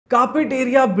Carpet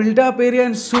area, built up area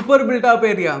and super built up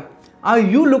area. Are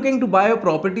you looking to buy a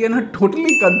property and are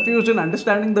totally confused in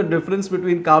understanding the difference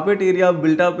between carpet area,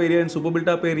 built up area and super built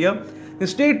up area? Then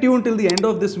stay tuned till the end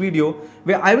of this video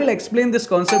where I will explain this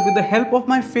concept with the help of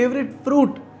my favorite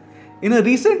fruit. In a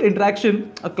recent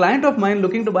interaction, a client of mine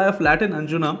looking to buy a flat in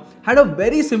Anjuna had a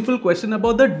very simple question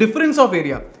about the difference of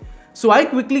area. So I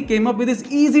quickly came up with this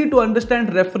easy to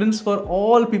understand reference for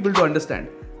all people to understand.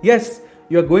 Yes,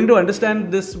 you are going to understand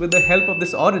this with the help of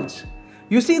this orange.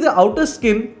 You see, the outer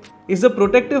skin is a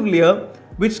protective layer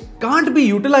which can't be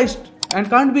utilized and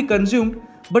can't be consumed,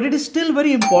 but it is still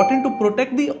very important to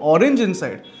protect the orange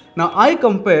inside. Now I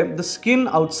compare the skin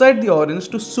outside the orange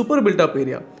to super built up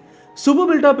area. Super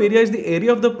built up area is the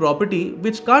area of the property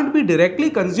which can't be directly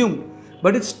consumed,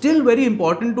 but it's still very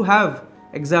important to have.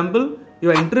 Example,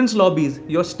 your entrance lobbies,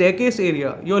 your staircase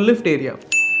area, your lift area.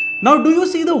 Now, do you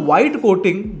see the white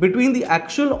coating between the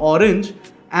actual orange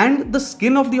and the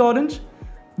skin of the orange?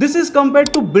 This is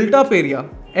compared to built up area.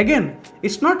 Again,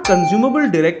 it's not consumable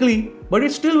directly, but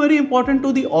it's still very important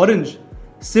to the orange.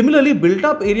 Similarly, built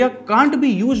up area can't be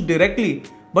used directly,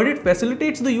 but it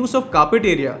facilitates the use of carpet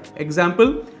area.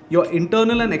 Example, your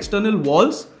internal and external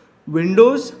walls,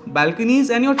 windows, balconies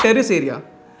and your terrace area.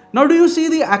 Now, do you see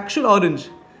the actual orange?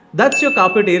 That's your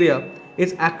carpet area.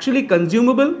 It's actually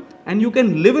consumable and you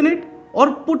can live in it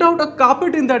or put out a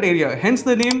carpet in that area, hence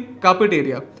the name carpet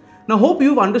area. Now hope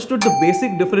you've understood the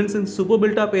basic difference in super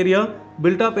built up area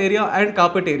and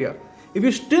carpet area. If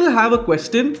you still have a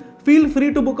question, feel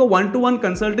free to book a one-to-one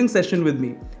consulting session with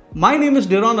me. My name is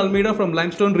Deron Almeida from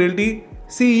Limestone Realty.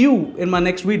 See you in my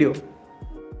next video.